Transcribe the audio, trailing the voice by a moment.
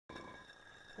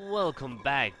Welcome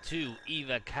back to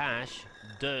Eva Cash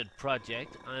Dirt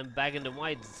Project. I'm back in the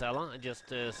wine cellar. I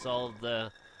just solved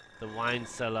the wine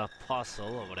cellar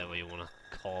puzzle, or whatever you want to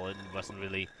call it. It wasn't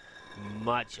really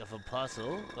much of a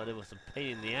puzzle, but it was a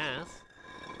pain in the ass.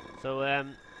 So I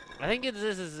think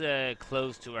this is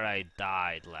close to where I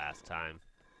died last time.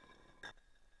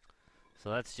 So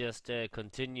let's just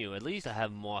continue. At least I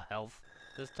have more health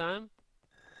this time.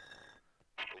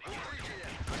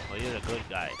 Oh, you're a good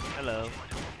guy. Hello.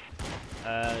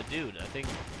 Dude, I think...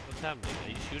 What's happening? Are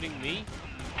you shooting me?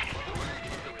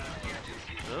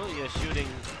 No, you're shooting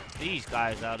these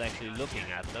guys without actually looking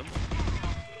at them.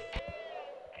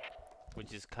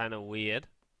 Which is kind of weird.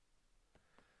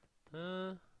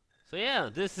 So yeah,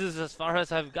 this is as far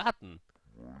as I've gotten.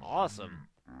 Awesome.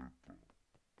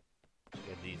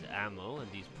 Get these ammo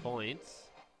and these points.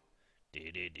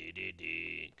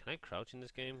 Can I crouch in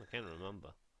this game? I can't remember.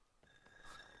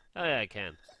 Oh yeah, I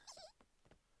can.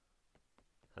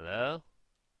 Hello?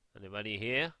 Anybody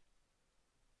here?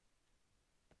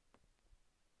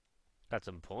 Got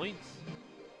some points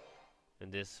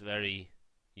in this very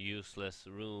useless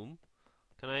room.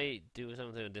 Can I do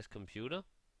something with this computer?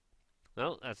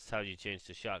 No, that's how you change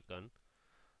the shotgun.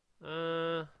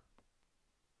 I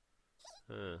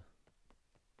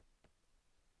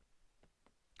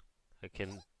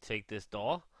can take this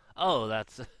door. Oh,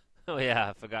 that's... oh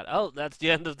yeah, I forgot. Oh, that's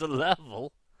the end of the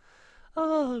level.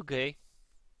 Oh, okay.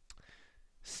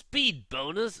 Speed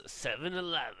bonus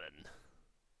 711.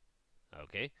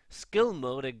 Okay. Skill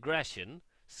mode aggression.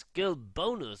 Skill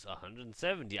bonus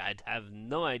 170. I'd have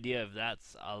no idea if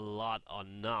that's a lot or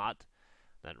not.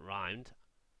 That rhymed.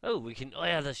 Oh, we can... oh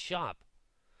yeah, the shop.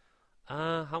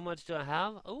 How much do I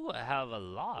have? Oh, I have a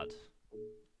lot.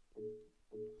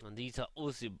 And these are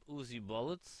Uzi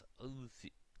bullets. Uzi.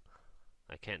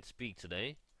 I can't speak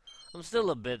today. I'm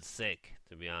still a bit sick,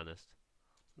 to be honest.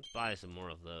 Let's buy some more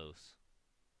of those.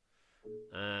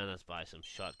 And let's buy some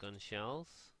shotgun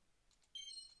shells.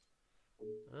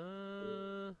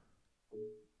 I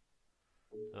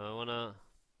wanna...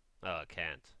 oh, I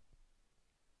can't.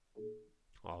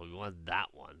 Oh, we want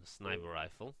that one. Sniper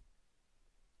rifle.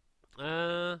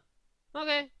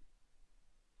 Okay.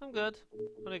 I'm good.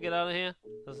 Wanna get out of here?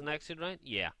 There's an exit, right?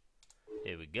 Yeah.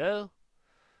 Here we go.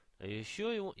 Are you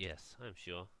sure you want... yes, I'm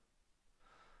sure.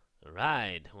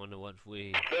 Alright, wonder what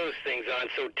we... those things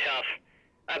aren't so tough.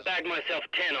 I bagged myself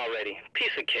 10 already.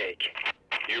 Piece of cake.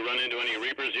 You run into any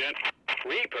Reapers yet?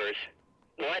 Reapers?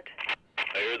 What?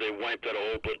 I heard they wiped out a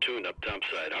whole platoon up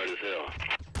topside, hard as hell.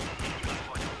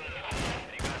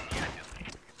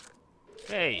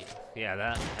 Hey! Yeah,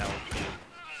 that helps you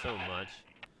so much.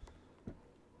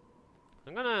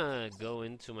 I'm gonna go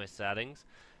into my settings.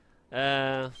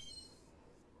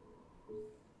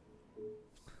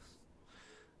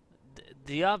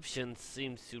 The option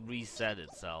seems to reset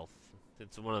itself.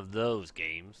 It's one of those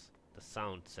games. The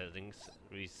sound settings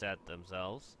reset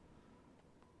themselves.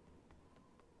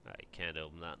 I can't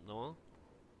open that door.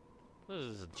 This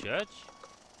is a church?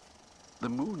 The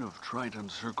moon of Triton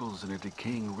circles in a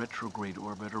decaying retrograde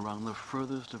orbit around the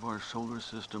furthest of our solar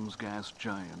system's gas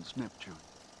giants, Neptune.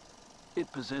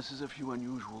 It possesses a few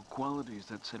unusual qualities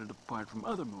that set it apart from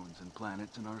other moons and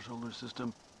planets in our solar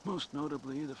system, most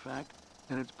notably the fact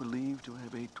that it's believed to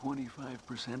have a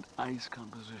 25% ice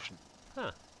composition.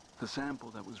 Huh. The sample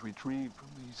that was retrieved from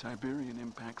the Siberian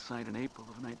impact site in April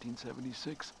of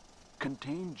 1976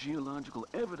 contained geological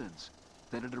evidence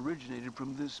that it originated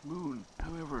from this moon.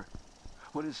 However,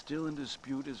 what is still in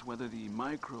dispute is whether the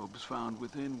microbes found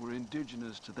within were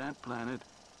indigenous to that planet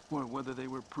or whether they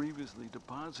were previously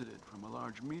deposited from a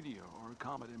large meteor or a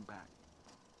comet impact.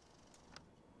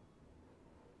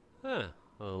 Huh.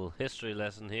 A little history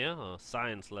lesson here, or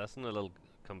science lesson, a little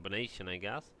combination, I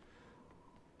guess.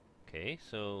 Okay,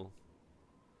 so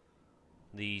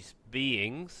these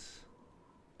beings,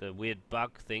 the weird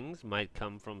bug things, might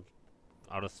come from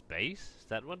outer space? Is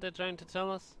that what they're trying to tell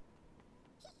us?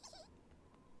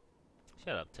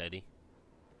 Shut up, Teddy.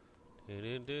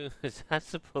 Is that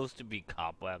supposed to be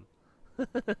cobweb?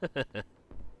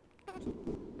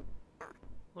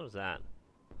 What is that?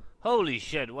 Holy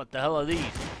shit, what the hell are these?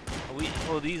 Are we...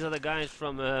 oh, these are the guys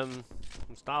from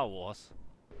Star Wars.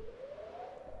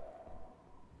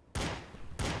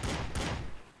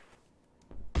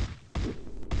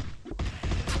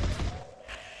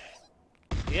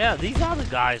 Yeah, these are the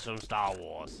guys from Star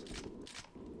Wars.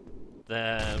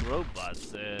 The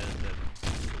robots.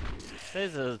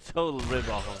 There's a total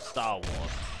rip-off of Star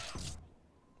Wars.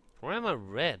 Why am I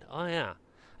red? Oh yeah.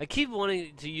 I keep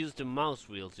wanting to use the mouse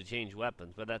wheel to change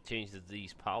weapons, but that changes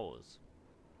these powers.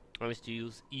 I used to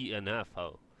use E and F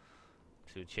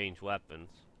to change weapons.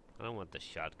 I don't want the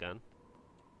shotgun.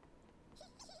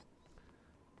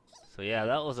 So yeah,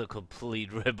 that was a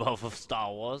complete rip-off of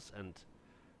Star Wars, and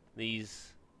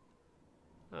these...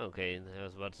 Okay, I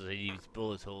was about to say these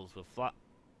bullet holes were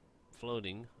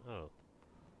floating. Oh.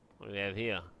 What do we have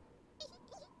here?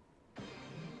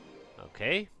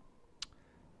 Okay.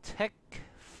 Tech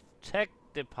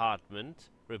department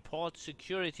reports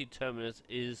security terminus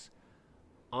is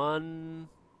vulnerable?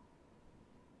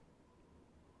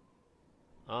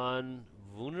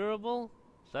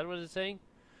 Is that what it's saying?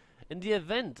 In the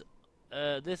event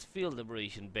this field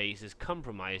operation base is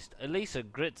compromised, a laser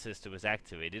grid system is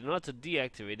activated. In order to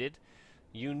deactivate it,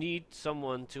 you need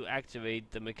someone to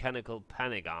activate the mechanical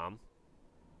panic arm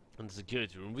in the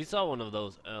security room. We saw one of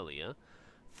those earlier.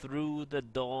 Through the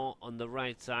door on the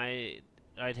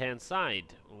right-hand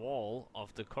side wall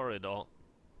of the corridor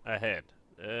ahead.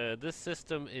 This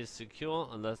system is secure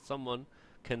unless someone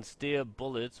can steer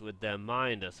bullets with their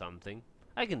mind or something.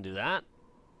 I can do that,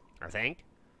 I think.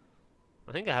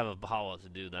 I think I have a power to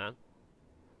do that.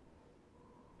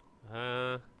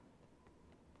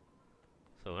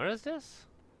 So where is this?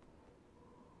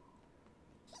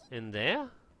 In there?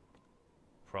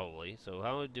 Probably. So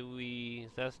how do we...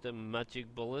 That's the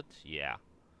magic bullet? Yeah.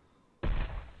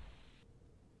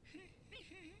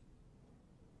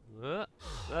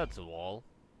 That's a wall.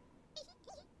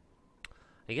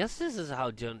 I guess this is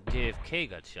how JFK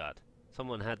got shot.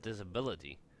 Someone had this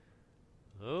ability.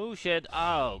 Oh shit.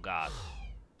 Oh god.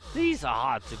 These are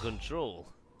hard to control.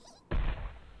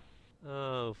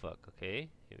 Oh fuck. Okay.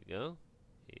 Here we go.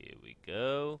 Here we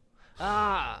go.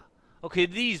 Ah! Okay,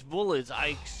 these bullets are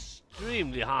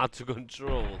extremely hard to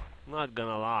control. Not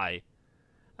gonna lie.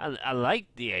 I like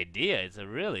the idea. It's a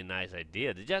really nice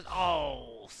idea. To just...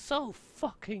 Oh! So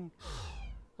fucking...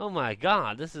 Oh my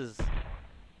god. This is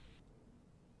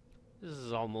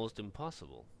almost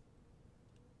impossible.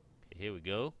 Okay, here we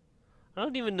go. I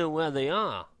don't even know where they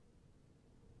are.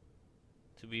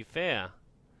 To be fair.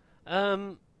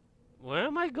 Where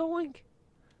am I going?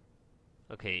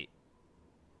 Okay.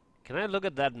 Can I look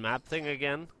at that map thing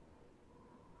again?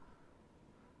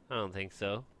 I don't think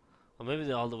so. Or maybe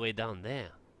they're all the way down there.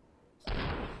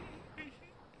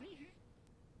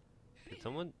 Did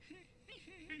someone...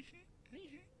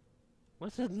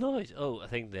 What's that noise? Oh, I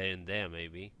think they're in there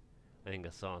maybe. I think I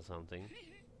saw something.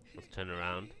 Let's turn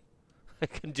around. I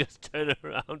can just turn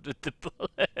around with the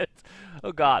bullets.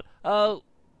 Oh god. Oh!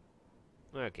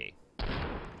 Okay.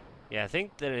 Yeah, I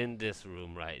think they're in this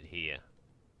room right here.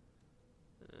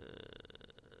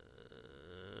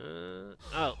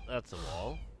 Oh, that's a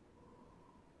wall.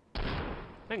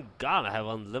 Thank god I have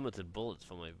unlimited bullets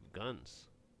for my guns.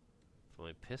 For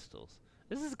my pistols.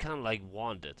 This is kind of like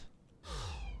Wanted.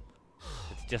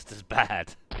 It's just as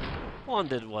bad.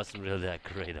 Wanted wasn't really that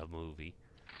great a movie.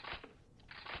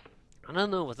 I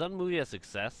don't know, was that movie a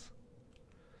success?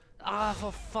 Ah,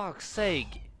 for fuck's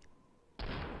sake!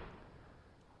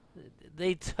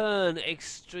 They turn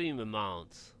extreme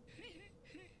amounts.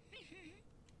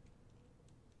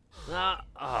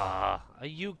 Are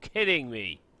you kidding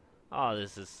me? Oh,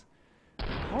 this is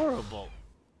horrible.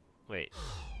 Wait,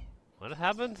 what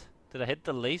happened? Did I hit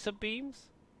the laser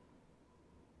beams?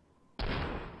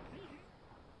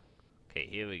 Okay,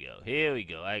 here we go. Here we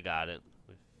go. I got it.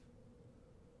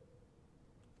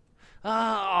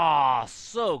 Ah,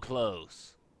 so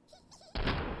close.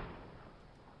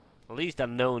 At least I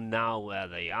know now where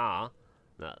they are.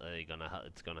 Not that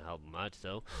it's gonna help much,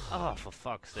 though. Oh, for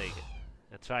fuck's sake!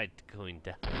 I tried going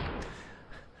down.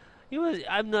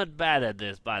 I'm not bad at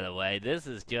this, by the way. This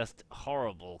is just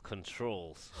horrible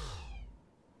controls.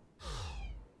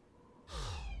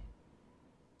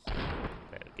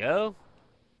 There we go.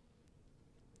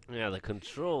 Yeah, the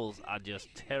controls are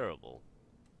just terrible.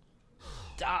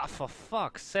 Ah, for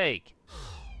fuck's sake!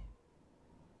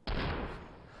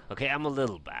 Okay, I'm a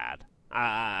little bad.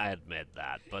 I admit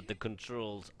that, but the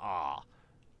controls are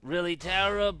really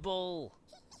terrible.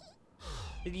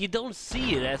 You don't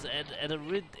see it as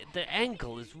the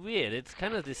angle is weird. It's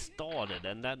kind of distorted,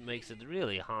 and that makes it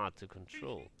really hard to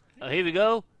control. Oh, here we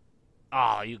go. Oh,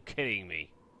 are you kidding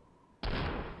me?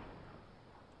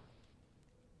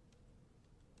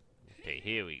 Okay,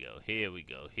 here we go. Here we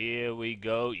go. Here we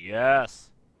go.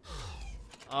 Yes.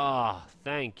 Ah,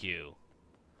 thank you.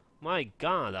 My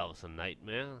god, that was a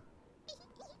nightmare.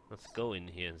 Let's go in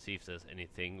here and see if there's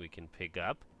anything we can pick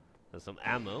up. There's some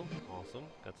ammo. Awesome.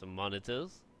 Got some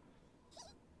monitors.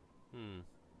 I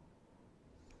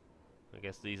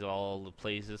guess these are all the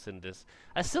places in this.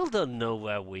 I still don't know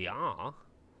where we are.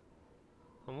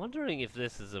 I'm wondering if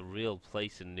this is a real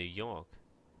place in New York.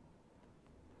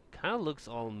 Kinda looks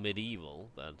all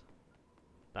medieval, but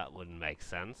That wouldn't make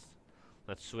sense.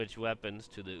 Let's switch weapons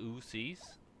to the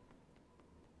Uzis.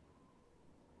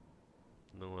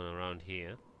 No one around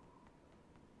here.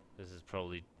 This is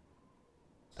probably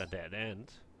the dead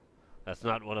end. That's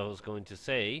not what I was going to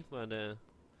say, but I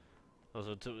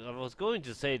was going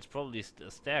to say it's probably a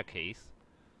staircase.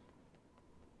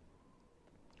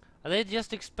 Are they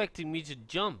just expecting me to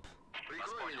jump?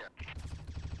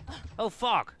 Oh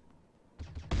fuck!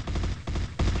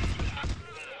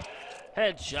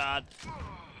 Headshot!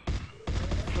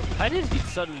 Why did he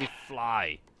suddenly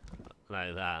fly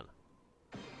like that?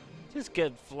 Just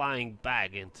get flying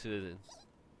back into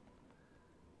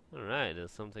the... Alright,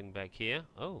 there's something back here.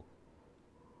 Oh.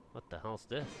 What the hell's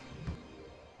this?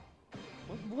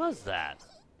 What was that?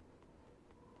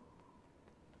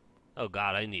 Oh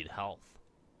god, I need health.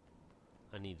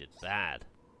 I need it bad.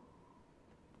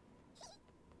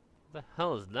 What the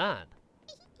hell is that?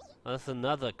 Oh, that's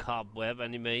another cobweb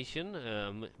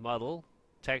animation, model,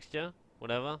 texture,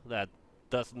 whatever. That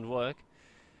doesn't work.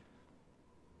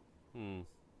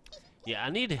 Yeah, I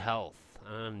need health.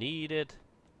 I need it.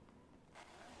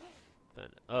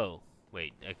 But, oh,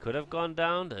 wait, I could have gone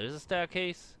down. There is a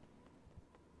staircase.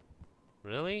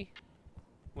 Really?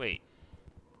 Wait.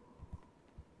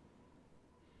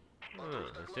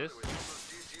 What's this?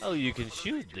 Oh, you can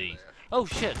shoot these. Oh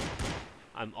shit!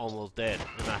 I'm almost dead,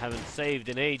 and I haven't saved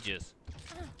in ages.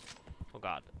 Oh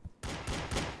god.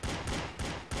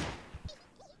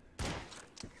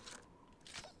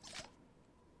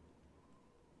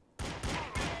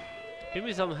 Give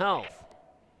me some health.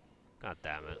 God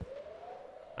damn it.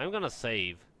 I'm gonna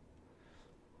save.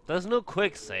 There's no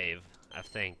quick save, I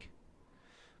think.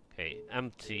 Okay,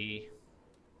 empty.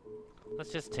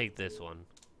 Let's just take this one.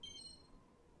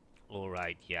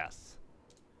 Alright, yes.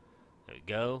 There we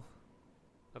go.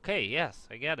 Okay, yes,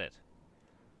 I get it.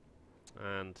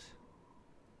 And...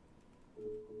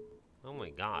 oh my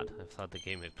god, I thought the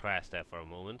game had crashed there for a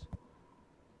moment.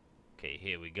 Okay,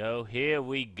 here we go. Here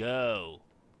we go!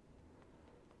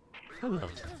 Hello.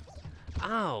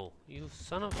 Ow! You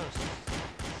son of a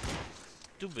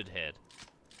stupid head.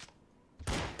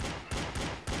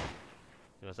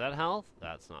 Was that health?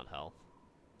 That's not health.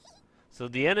 So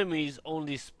the enemies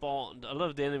only spawned, a lot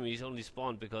of the enemies only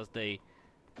spawned because they,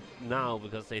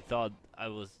 because they thought I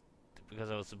was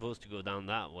supposed to go down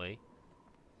that way.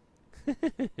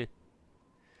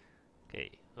 Okay,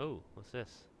 oh, what's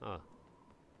this? Oh,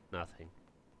 nothing.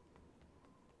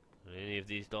 Are any of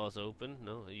these doors open?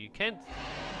 No, you can't.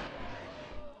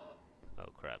 Oh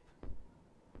crap.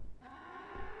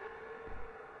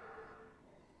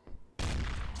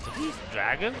 Are these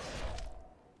dragons?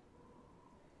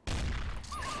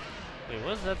 Wait,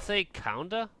 what does that say?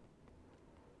 Counter?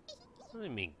 What do you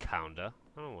mean counter?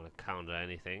 I don't want to counter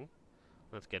anything.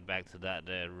 Let's get back to that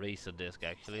racer disc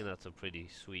actually. That's a pretty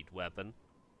sweet weapon.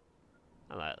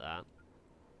 I like that.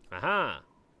 Aha!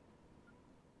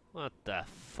 What the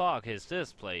fuck is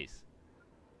this place?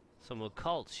 Some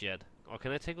occult shit. Or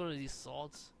can I take one of these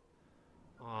swords?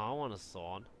 Oh, I want a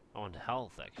sword. I want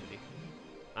health actually.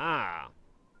 Ah!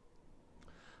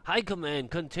 High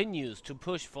Command continues to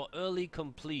push for early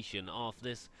completion of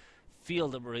this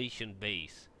field operation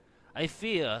base. I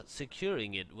fear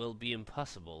securing it will be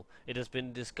impossible. It has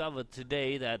been discovered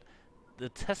today that the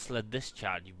Tesla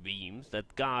discharge beams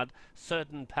that guard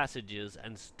certain passages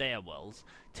and stairwells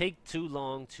take too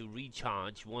long to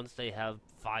recharge once they have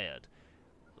fired.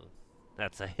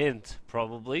 That's a hint,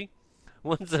 probably.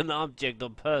 Once an object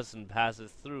or person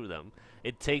passes through them,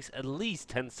 it takes at least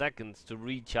 10 seconds to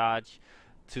recharge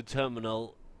to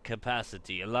terminal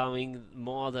capacity, allowing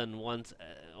more than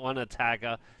one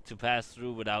attacker to pass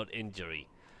through without injury.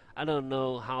 I don't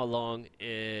know how long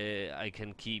I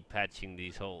can keep patching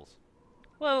these holes.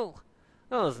 Well,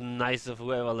 that was nice of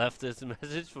whoever left this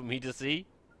message for me to see.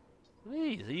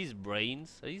 These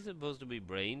brains? Are these supposed to be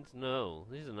brains? No,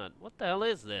 these are not. What the hell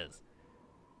is this?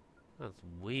 That's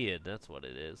weird, that's what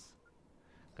it is.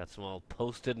 Got small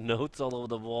post-it notes all over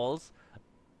the walls.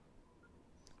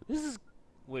 This is...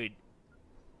 wait.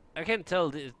 I can't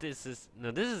tell if this is...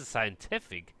 no, this is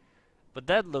scientific. But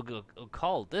that look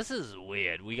occult. This is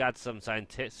weird. We got some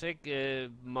scientific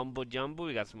mumbo-jumbo.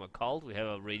 We got some occult. We have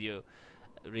a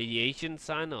radiation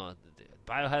sign or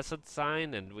biohazard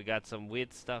sign. And we got some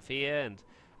weird stuff here.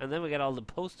 And then we got all the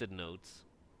post-it notes.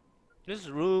 This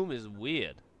room is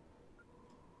weird.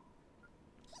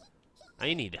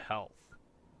 I need health.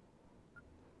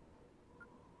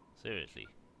 Seriously.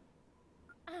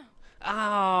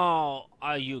 Ow!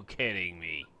 Are you kidding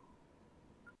me?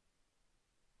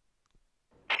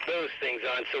 Those things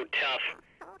aren't so tough.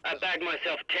 I bagged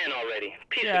myself 10 already.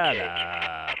 Piece of Shut cake.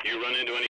 up. You run into any